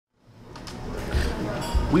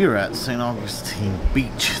We are at St. Augustine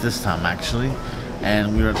Beach this time, actually,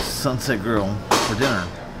 and we are at Sunset Grille for dinner.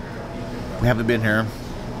 We haven't been here.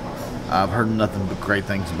 I've heard nothing but great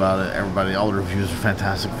things about it. Everybody, all the reviews are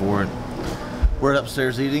fantastic for it. We're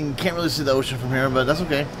upstairs eating. Can't really see the ocean from here, but that's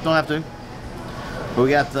okay. Don't have to. But we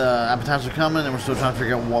got the appetizer coming, and we're still trying to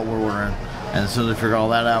figure out what we're ordering. And as soon as we figure all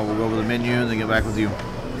that out, we'll go over the menu and then get back with you.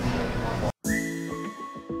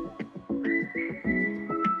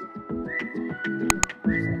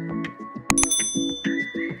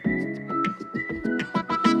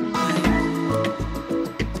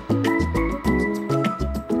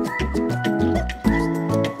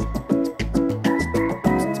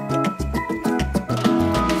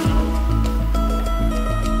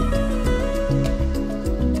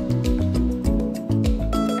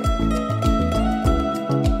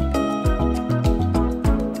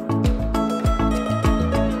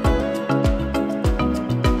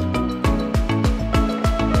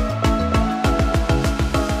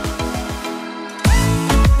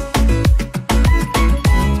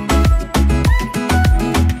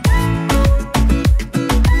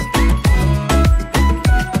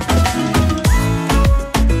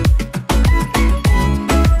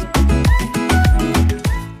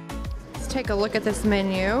 Take a look at this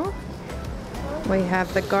menu. We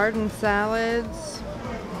have the garden salads,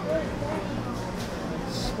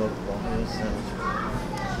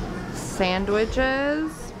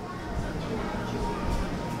 sandwiches,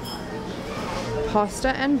 pasta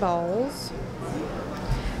and bowls,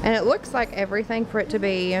 and it looks like everything for it to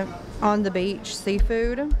be on the beach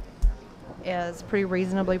seafood is pretty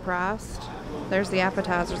reasonably priced. There's the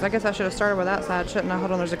appetizers. I guess I should have started with that side, shouldn't I?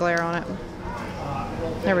 Hold on, there's a glare on it.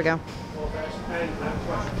 There we go.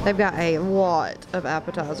 They've got a lot of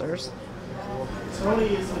appetizers.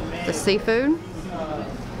 The seafood.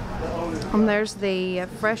 And there's the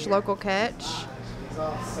fresh local catch.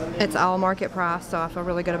 It's all market price, so I feel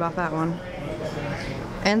really good about that one.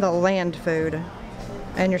 And the land food.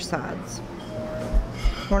 And your sides.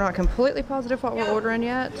 We're not completely positive what we're ordering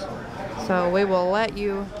yet, so we will let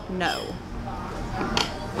you know.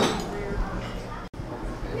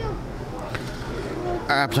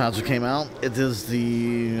 Our appetizer came out. It is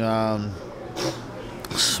the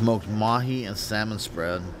smoked mahi and salmon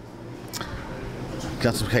spread.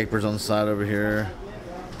 Got some capers on the side over here.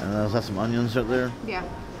 And is that some onions right there? Yeah.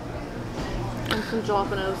 And some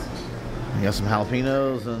jalapenos. You got some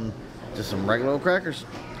jalapenos and just some regular old crackers.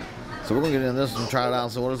 So we're gonna get in this and try it out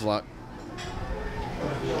and see what it's like.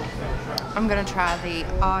 I'm gonna try the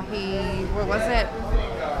ahi, what was it?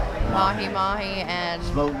 Mahi and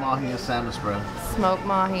Smoked mahi and salmon spread. Smoked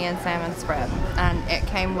mahi and salmon spread. And it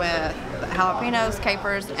came with jalapenos,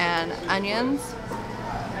 capers, and onions.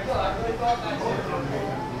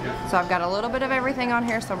 So I've got a little bit of everything on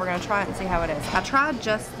here, so we're gonna try it and see how it is. I tried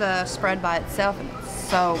just the spread by itself, and it's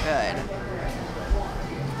so good.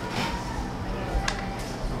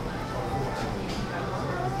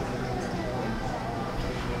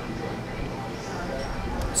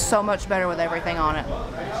 So much better with everything on it.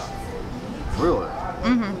 Really?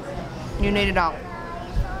 Mm-hmm. You need it all.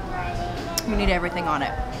 You need everything on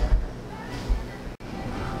it.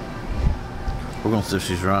 We're gonna see if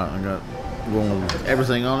she's right. I got going with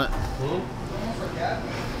everything on it.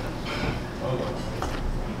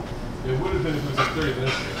 It would have been if it was a 30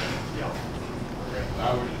 minutes ago.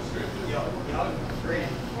 I would have.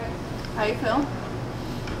 How you feel?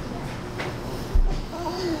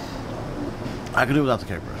 I could do without the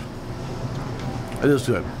capers. It is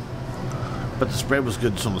good. But the spread was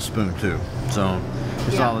good just on the spoon too. So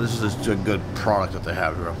it's not, this is just a good product that they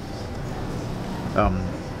have here.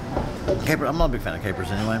 Caper, I'm not a big fan of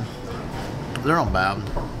capers anyway. They're not bad.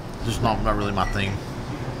 Just not really my thing.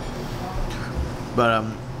 But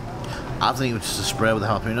I think it's just a spread with the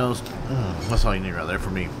jalapenos. That's all you need right there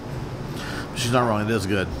for me. She's not wrong, it is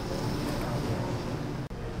good.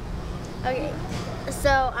 Okay,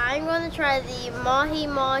 so I'm going to try the mahi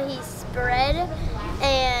spread,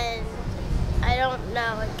 and I don't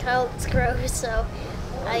know, it kind of looks gross, so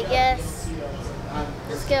I guess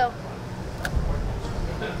let's go.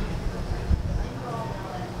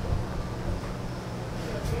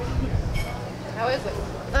 How is it?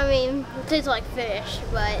 I mean, it tastes like fish,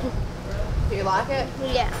 but Do you like it?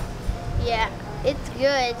 yeah, it's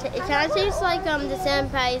good. It kind of tastes like the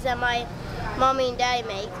senpais that my mommy and daddy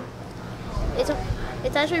make.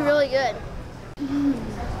 It's actually really good.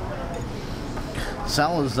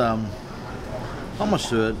 Salad's how much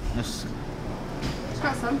to it? It's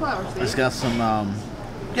got sunflower seeds. It's got some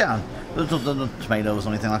yeah, there's no tomatoes or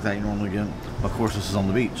anything like that you normally get. Of course, this is on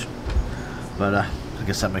the beach, but I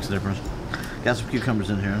guess that makes a difference. Got some cucumbers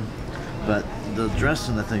in here. But the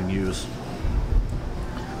dressing that they use,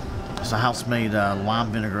 it's a house-made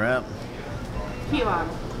lime vinaigrette. Key lime.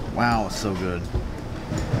 Wow, it's so good.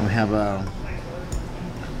 And we have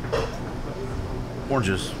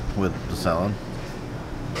oranges with the salad.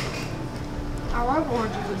 I love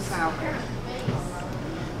oranges and salad.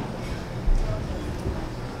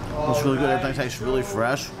 It's really good. Everything tastes really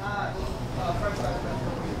fresh.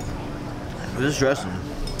 This dressing,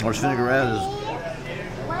 or this vinaigrette,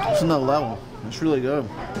 it's another level. It's really good.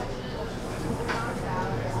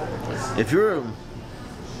 If you're a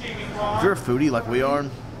foodie like we are,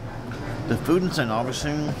 the food in St.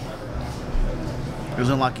 Augustine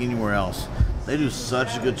isn't like anywhere else. They do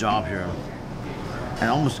such a good job here. And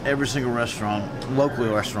almost every single restaurant, locally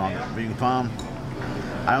restaurant that you can find,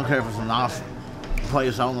 I don't care if it's a nice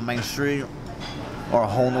place on the main street or a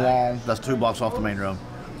hole in the wall that's 2 blocks off the main road,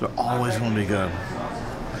 they're always going to be good.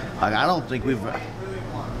 Like, I don't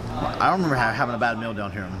remember having a bad meal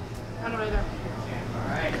down here. I don't either.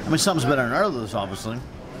 I mean, something's better than others, obviously,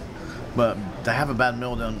 but to have a bad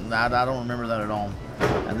meal down, I don't remember that at all.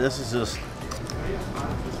 And this is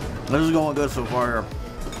going good so far here.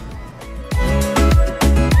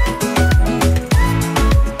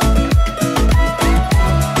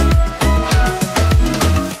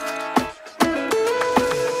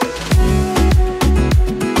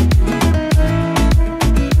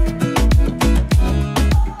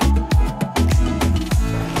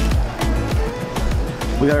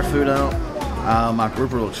 We got our food out. My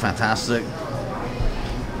grouper looks fantastic.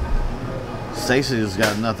 Stacy's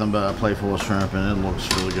got nothing but a plate full of shrimp, and it looks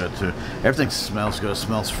really good too. Everything smells good,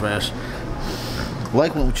 smells fresh.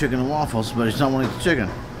 Blake went with chicken and waffles, but he's not want to eat the chicken,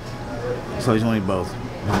 so he's going to eat both.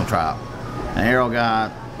 He's going to try it. And Ayrro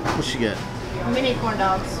got, what'd she get? Mini corn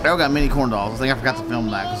dogs. Ayrro got mini corn dogs. I think I forgot to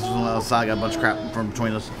film that because on the other side I got a bunch of crap from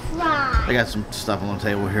between us. They got some stuff on the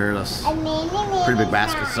table here. That's pretty big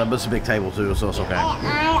basket stuff, but it's a big table too, so it's okay.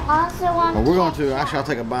 I also want. But we're going to, actually I'll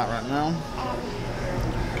take a bite right now.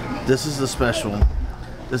 This is the special.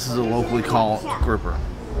 This is a locally called grouper.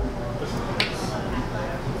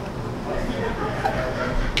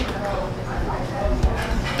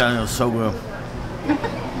 That is so good.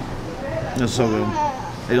 It's so good.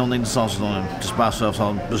 They don't need the sausage on them. Just by itself,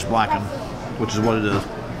 so just blacken, which is what it is.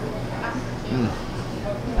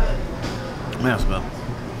 Man, that's good.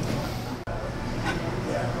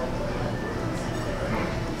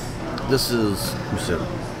 This is, let me see.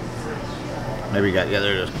 Maybe you got, yeah,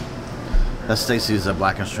 there it is. That's Stacy's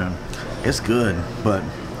blackened shrimp. It's good, but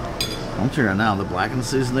I'm telling you right now, the blackened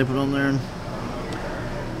season they put on there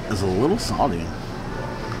is a little salty.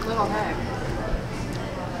 Little heck.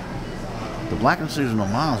 The blackened season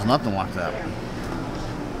on mine is nothing like that.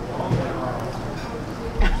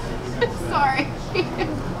 Sorry.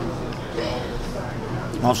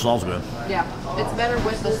 Oh, the salt's good. Yeah, it's better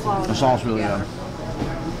with the slaw. The salt's really good.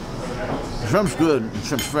 The shrimp's good. The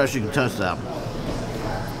shrimp's fresh. You can taste that.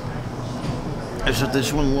 Except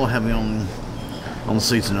this one a little heavy on the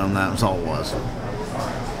seasoning on that. That's all it was.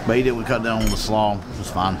 But he did. We cut down on the slaw. It was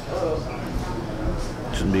fine.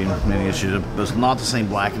 Shouldn't be many issues. But it's not the same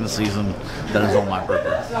black in the season that is on my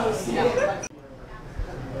burger.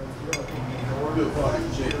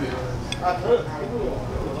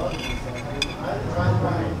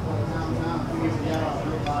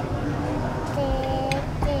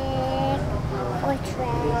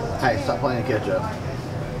 Hey, stop playing catch up.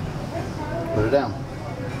 Put it down.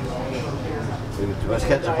 Too much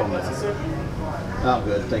ketchup on there. Oh,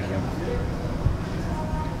 good. Thank you.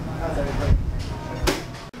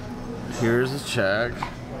 Here's the check.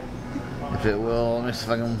 If it will, let me see if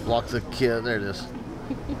I can block the kid. There it is.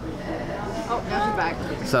 Oh, now she's back.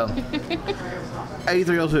 So,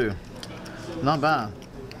 8302. Not bad.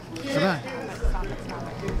 So bad.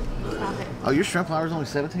 Oh, your shrimp flour is only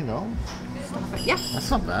 $17? Yeah. That's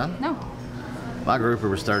not bad. No. My grouper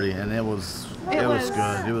was 30, and it was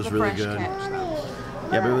good. It was really good.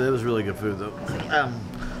 Yeah, but it was really good food though.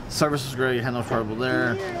 Service was great. Had no trouble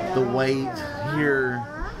there. The wait here,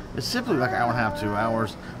 it's typically like an hour and a half, 2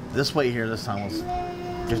 hours. This wait here this time was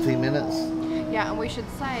 15 minutes. Yeah, and we should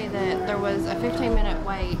say that there was a 15-minute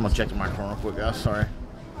wait. I'm gonna check the microphone real quick, guys. Sorry.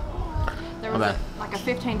 There was like a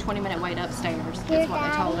 15-20 minute wait upstairs. That's what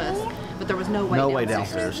they told us. But there was no wait downstairs. No wait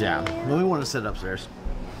downstairs, yeah. Well, we wanted to sit upstairs.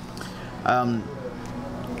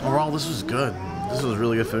 Overall, this was good. This was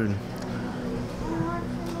really good food.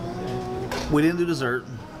 We didn't do dessert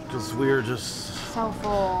because we were just so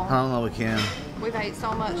full. I don't know, we can. We've ate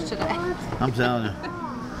so much today. I'm telling you.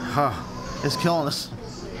 It's killing us.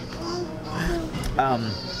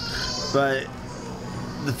 But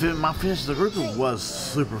my fish, the grouper was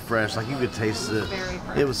super fresh. Like you could taste it. Very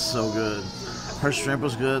fresh. It was so good. Her shrimp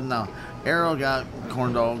was good. Now, Ayrro got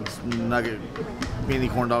corn dogs, nugget, mini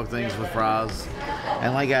corn dog things with fries,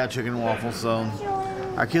 and I got chicken and waffles. So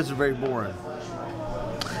our kids are very boring.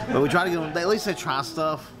 But we try to get them. At least they try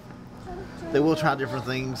stuff. They will try different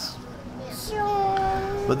things.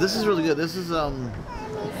 But this is really good. This is I'm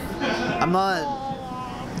not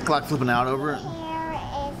like flipping out over it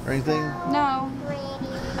or anything. No.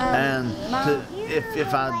 And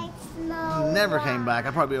if I never came back,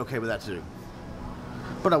 I'd probably be okay with that too.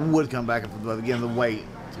 But I would come back if, again, the wait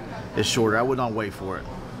is shorter. I would not wait for it.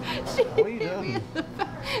 What are you doing?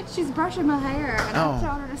 She's brushing my hair, and I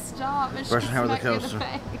told her to stop. And brushing hair with a coaster.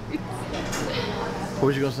 What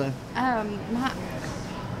was you gonna say?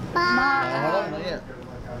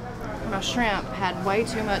 My shrimp had way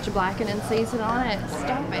too much blackening season on it.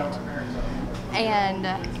 Stop it. And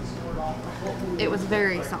it was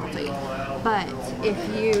very salty. But if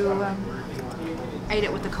you ate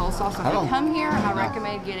it with the coleslaw, so if you come here, I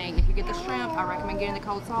recommend getting, if you get the shrimp, I recommend getting the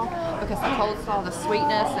coleslaw, because the coleslaw, the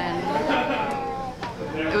sweetness, and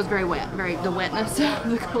it was very wet. The wetness of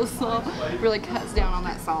the coleslaw really cuts down on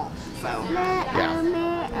that salt. So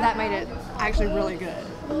that made it actually really good.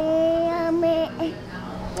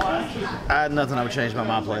 I had nothing I would change about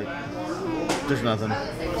my plate. There's nothing.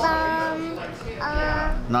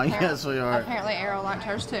 Not yet, sweetheart. Apparently Ayrro liked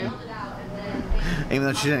hers too. Even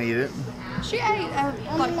though she didn't eat it. She ate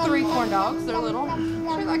like 3 corn dogs. They're little. She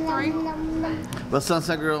ate like 3. But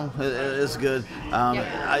Sunset Grille is good.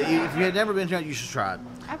 If you had never been here, you should try it.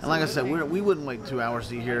 Absolutely. And like I said, we wouldn't wait 2 hours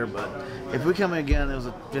to eat here, but if we come in again, it was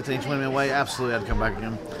a 15, 20 minute wait, absolutely I'd come back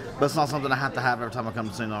again. But it's not something I have to have every time I come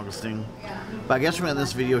to St. Augustine. But I guess we're in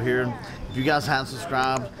this video here. If you guys haven't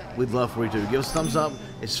subscribed, we'd love for you to. Give us a thumbs up.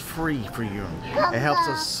 It's free for you. It helps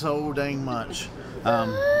us so dang much. Do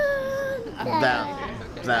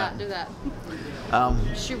that.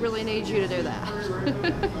 She really needs you to do that.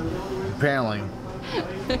 Apparently.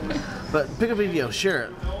 But pick a video, share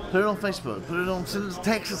it, put it on Facebook, put it on, send it,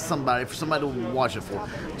 text it to somebody for somebody to watch it for.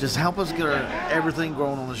 Just help us get everything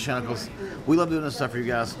growing on this channel, because we love doing this stuff for you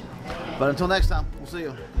guys. But until next time, we'll see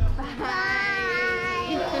you. Bye.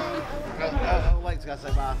 Lake's got to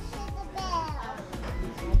say bye.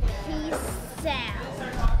 Peace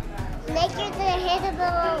out. Make sure to hit the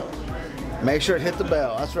bell. Make sure to hit the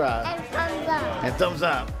bell, that's right. And thumbs up. And thumbs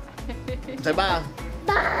up. Say bye.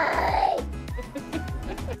 Bye.